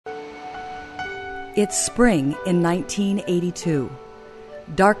It's spring in 1982.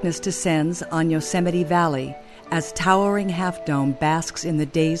 Darkness descends on Yosemite Valley as towering Half Dome basks in the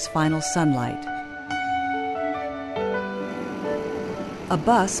day's final sunlight. A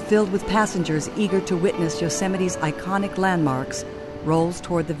bus filled with passengers eager to witness Yosemite's iconic landmarks rolls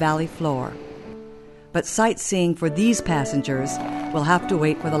toward the valley floor. But sightseeing for these passengers will have to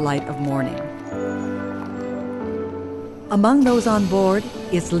wait for the light of morning. Among those on board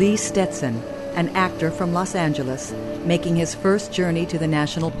is Lee Stetson, an actor from Los Angeles, making his first journey to the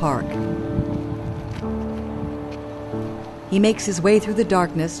national park. He makes his way through the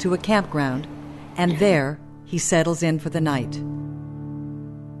darkness to a campground, and there he settles in for the night.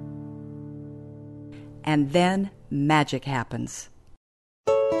 And then magic happens.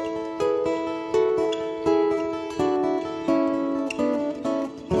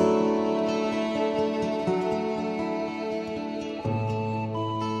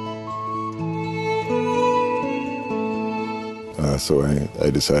 So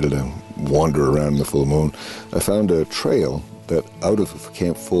I decided to wander around the full moon. I found a trail that out of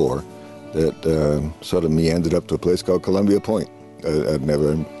Camp 4 that sort of meandered up to a place called Columbia Point. I'd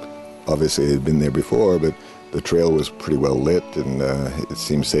never, obviously had been there before, but the trail was pretty well lit and it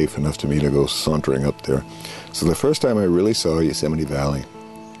seemed safe enough to me to go sauntering up there. So the first time I really saw Yosemite Valley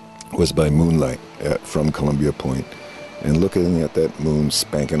was by moonlight from Columbia Point. And looking at that moon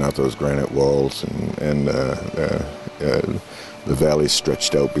spanking out those granite walls and the valley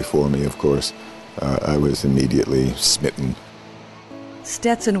stretched out before me, of course, I was immediately smitten.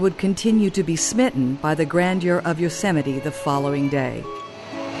 Stetson would continue to be smitten by the grandeur of Yosemite the following day.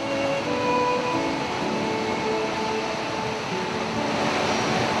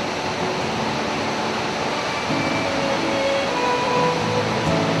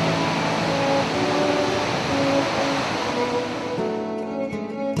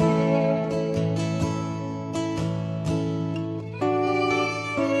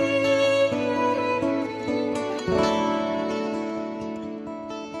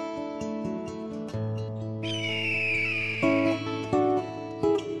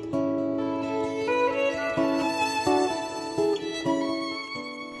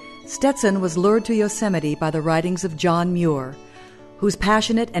 Stetson was lured to Yosemite by the writings of John Muir, whose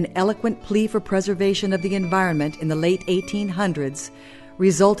passionate and eloquent plea for preservation of the environment in the late 1800s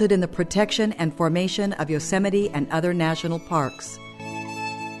resulted in the protection and formation of Yosemite and other national parks.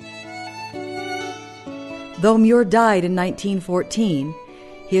 Though Muir died in 1914,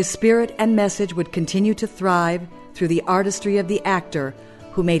 his spirit and message would continue to thrive through the artistry of the actor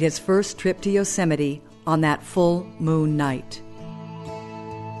who made his first trip to Yosemite on that full moon night.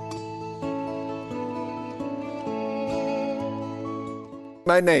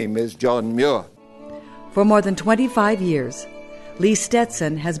 My name is John Muir. For more than 25 years, Lee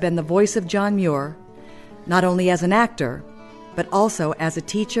Stetson has been the voice of John Muir, not only as an actor, but also as a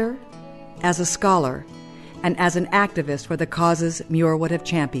teacher, as a scholar, and as an activist for the causes Muir would have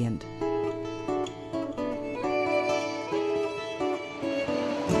championed.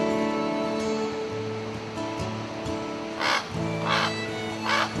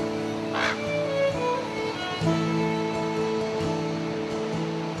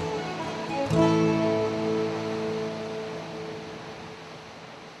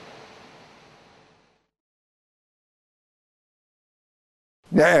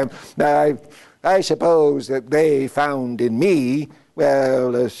 I suppose that they found in me,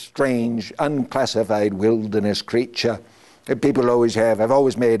 well, a strange, unclassified wilderness creature. People always have. I've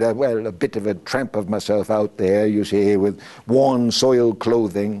always made a bit of a tramp of myself out there, you see, with worn, soiled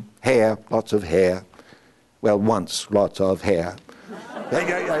clothing, hair, lots of hair. Well, once, lots of hair.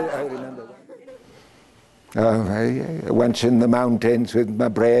 I remember. I went in the mountains with my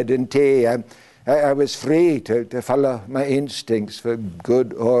bread and tea. I was free to follow my instincts for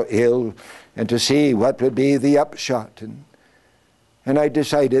good or ill and to see what would be the upshot. And I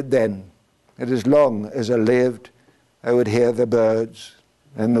decided then that as long as I lived, I would hear the birds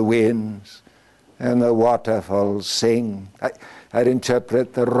and the winds and the waterfalls sing. I'd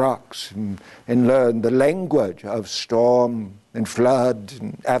interpret the rocks and learn the language of storm and flood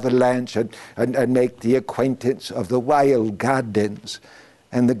and avalanche and make the acquaintance of the wild gardens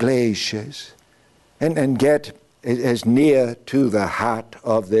and the glaciers. And get as near to the heart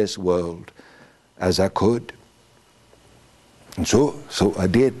of this world as I could. And so I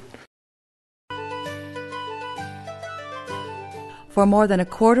did. For more than a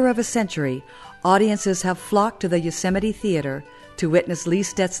quarter of a century, audiences have flocked to the Yosemite Theater to witness Lee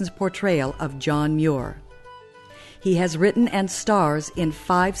Stetson's portrayal of John Muir. He has written and stars in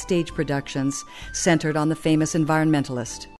 5 stage productions centered on the famous environmentalist.